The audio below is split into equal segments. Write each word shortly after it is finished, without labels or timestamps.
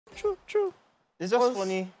True. It's just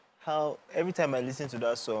funny how every time I listen to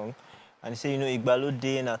that song, and they say, you know,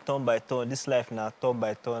 Igbalode na turn by turn, this life na turn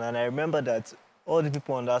by turn, and I remember that all the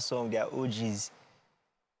people on that song, they are OGs.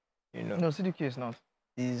 You know. No, CDQ is not.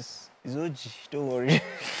 He's OG. Don't worry.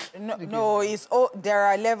 No, there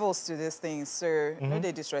are levels to this thing, so no,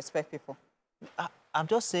 they disrespect people. I'm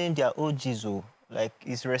just saying they are OGs, oh. Like,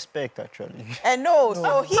 it's respect, actually. And no,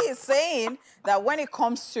 so he is saying that when it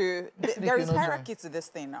comes to... there is hierarchy to this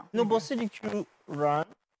thing now. No, but CDQ ran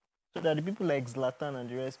so that the people like Zlatan and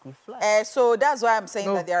the rest could fly. So that's why I'm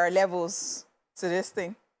saying that there are levels to this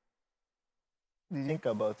thing. Think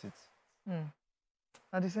about it.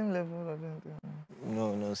 At the same level,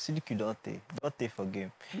 No, CDQ don't take for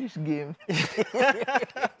game. Which game?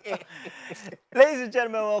 Ladies and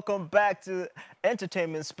gentlemen, welcome back to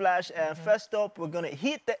Entertainment Splash. And first up, we're going to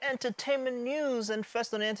hit the entertainment news. And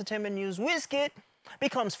first on the entertainment news, Wizkid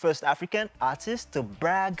becomes first African artist to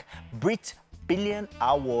brag BRIT Billion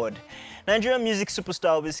Award. Nigerian music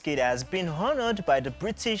superstar Wizkid has been honored by the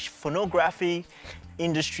British Phonography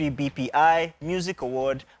Industry BPI Music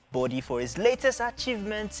Award body for his latest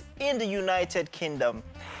achievements in the United Kingdom.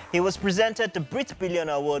 He was presented the BRIT Billion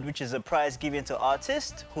Award, which is a prize given to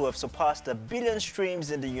artists who have surpassed 1 billion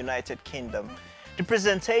streams in the United Kingdom. The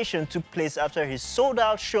presentation took place after his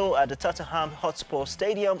sold-out show at the Tottenham Hotspur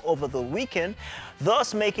Stadium over the weekend,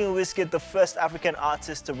 thus making Wizkid the first African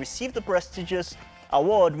artist to receive the prestigious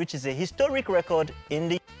award, which is a historic record in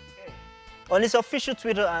the UK. On his official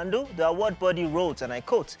Twitter handle, the award body wrote, and I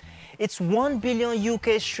quote, "It's 1 billion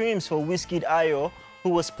UK streams for Wizkid Ayo, who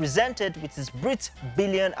was presented with his BRIT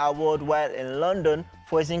Billion Award while in London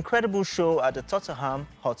for his incredible show at the Tottenham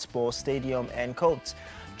Hotspur Stadium," end quote.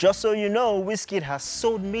 Just so you know, Wizkid has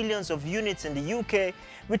sold millions of units in the UK,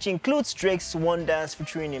 which includes Drake's One Dance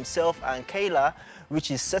featuring himself and Kayla, which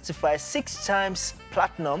is certified 6 times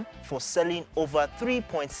platinum for selling over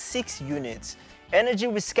 3.6 units. Energy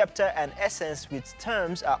with Skepta and Essence with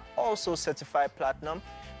Terms are also certified platinum,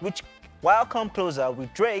 which while Come Closer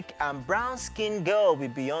with Drake and Brown Skin Girl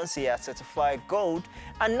with Beyonce are certified gold,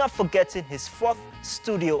 and not forgetting his 4th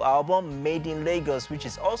studio album, Made in Lagos, which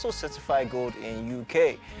is also certified gold in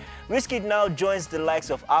UK. Wizkid now joins the likes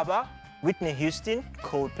of ABBA, Whitney Houston,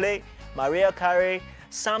 Coldplay, Mariah Carey,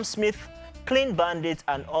 Sam Smith, Clean Bandit,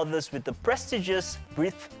 and others with the prestigious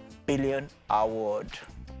BRIT Billion Award.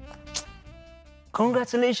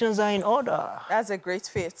 Congratulations are in order. That's a great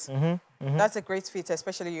feat. That's a great feat,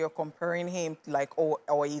 especially you're comparing him like,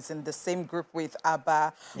 or he's in the same group with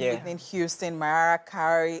ABBA, Whitney Houston, Mariah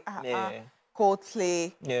Carey,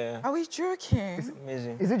 Coldplay. Are we joking? It's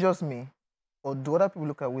amazing. Is it just me? Or do other people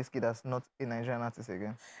look at Wizkid as not a Nigerian artist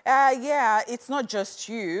again? Yeah, it's not just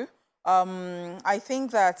you. I think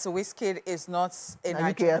that Wizkid is not a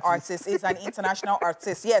Nigerian artist. He's an international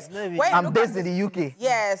artist. Yes. I'm based in the UK.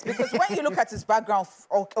 Yes, because when you look at his background,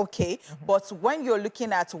 okay, but when you're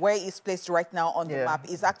looking at where he's placed right now on the map,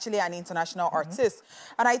 he's actually an international artist.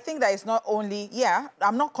 And I think that it's not only,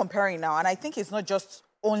 I'm not comparing now, and I think it's not just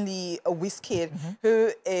only a Wizkid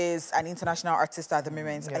who is an international artist at the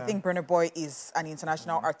moment. I think Burna Boy is an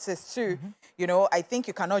international artist too. You know, I think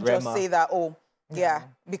you cannot just say that,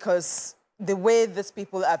 because the way these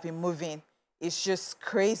people have been moving is just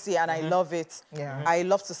crazy, and I love it. I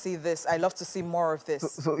love to see this. I love to see more of this.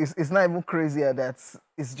 So it's not even crazier that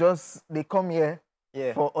it's just they come here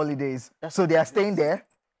for holidays. So they are staying there.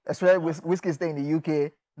 That's why Wizkid stay in the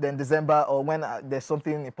UK. Then December or when there's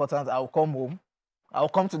something important, I'll come home. I'll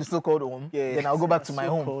come to the so-called home, then I'll go back to my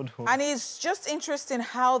home. And it's just interesting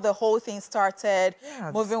how the whole thing started,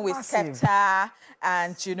 moving with Skepta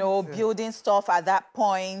and, you know, building stuff at that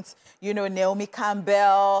point, you know, Naomi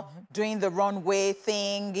Campbell doing the runway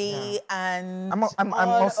thingy, and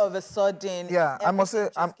all of a sudden, I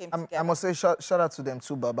must say, shout out to them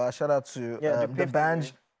too, Baba. Shout out to the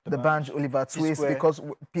band Oliver Twist, because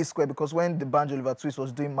P Square, because when the band Oliver Twist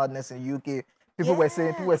was doing madness in the UK, people were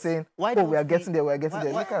saying, oh, we are getting there.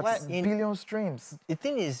 Look at billion streams. The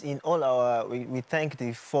thing is, in all our, we thank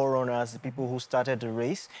the forerunners, the people who started the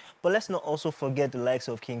race, but let's not also forget the likes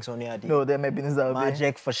of King Sunny Ade. No, there may be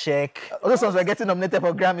Magic for Sheik. All those songs were getting nominated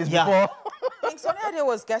for Grammys before. King Sunny Ade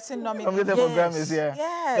was getting nominated for Grammys,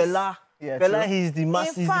 Yes. Fela, he's the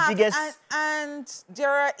biggest. And there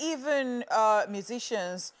are even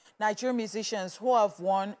musicians, Nigerian musicians who have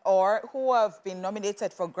won or who have been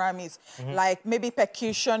nominated for Grammys, like maybe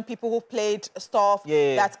percussion, people who played stuff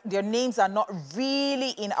that their names are not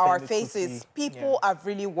really in our faces. People have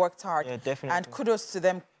really worked hard, and kudos to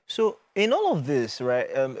them. So in all of this, right,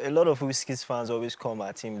 a lot of Wizkid's fans always come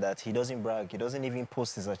at him that he doesn't brag, he doesn't even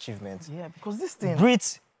post his achievements. Yeah, because this thing...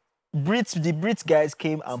 BRIT the BRIT guys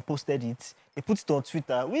came and posted it. They put it on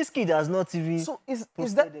Twitter. Wizkid has not even. So is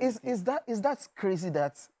that crazy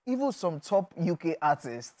that even some top UK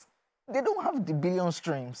artists, they don't have the billion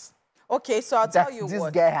streams? Okay, so I'll tell you this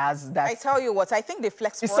what. Guy has that. I tell you what, I think they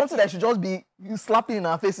flex for him. It's something that should just be slapping in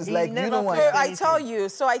our faces. Like, you know what? I tell you,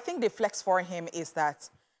 so I think the flex for him is that,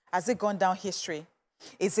 has it gone down history?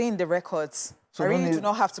 Is it in the records? So I really do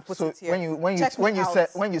not have to put it here. When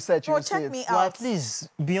you search, you will see it. Well, at least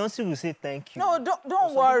Beyonce will say thank you. No,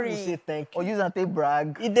 don't worry. Will say thank you. Or use and take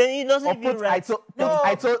brag. He doesn't even write.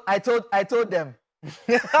 I told them.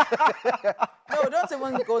 No, don't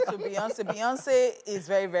even go to Beyonce. Beyonce is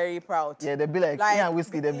very, very proud. Yeah, they'll be like yeah,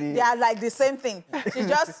 Wizkid, they are like the same thing. She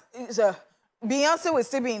just Beyonce will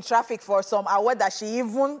still be in traffic for some award that she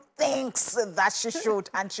even thinks that she should,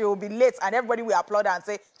 and she will be late, and everybody will applaud her and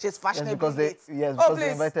say she's fashionably late. Because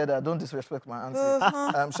they invited her. Don't disrespect my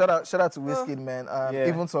auntie. Shout out to Wizkid, man.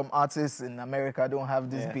 Even some artists in America don't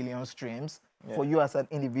have these billion streams. Yeah. For you as an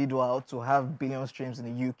individual to have billion streams in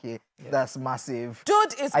the UK, that's massive.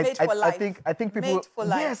 Dude is made for life. I think people. Made for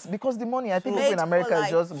life. Yes, because the money. I think people in America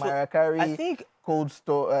is just Mariah Carey, Cold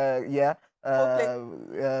Store.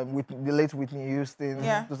 With the late Whitney Houston.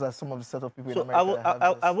 Yeah. Those are some of the set of people in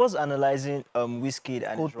America. I was analyzing Wizkid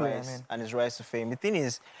and his rise to fame. The thing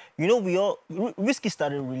is, you know, Wizkid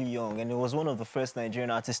started really young, and it was one of the first Nigerian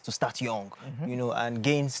artists to start young, you know, and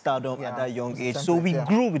gain stardom at that young age. So we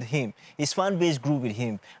grew with him. His fan base grew with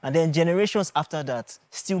him, and then generations after that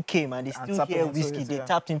still came, and they still hear Wizkid. They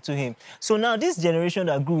tapped into him. So now this generation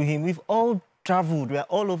that grew with him, we've all traveled, we're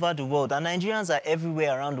all over the world, and Nigerians are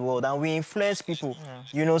everywhere around the world, and we influence people,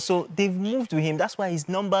 you know, so they've moved to him. That's why his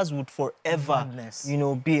numbers would forever, you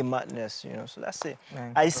know, be a madness, you know, so that's it.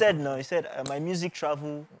 He said, my music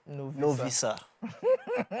travel, no visa.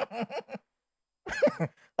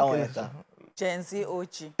 Gen Z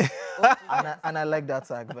OG. and I like that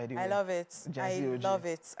tag, by the way. I love it. I love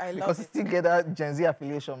it. Because you still get that Gen Z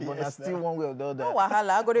affiliation, but that's still one way or the other. No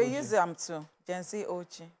wahala, I got to use them too. Gen Z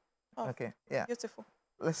OG. Okay, yeah. Beautiful.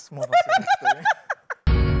 Let's move on to the next story.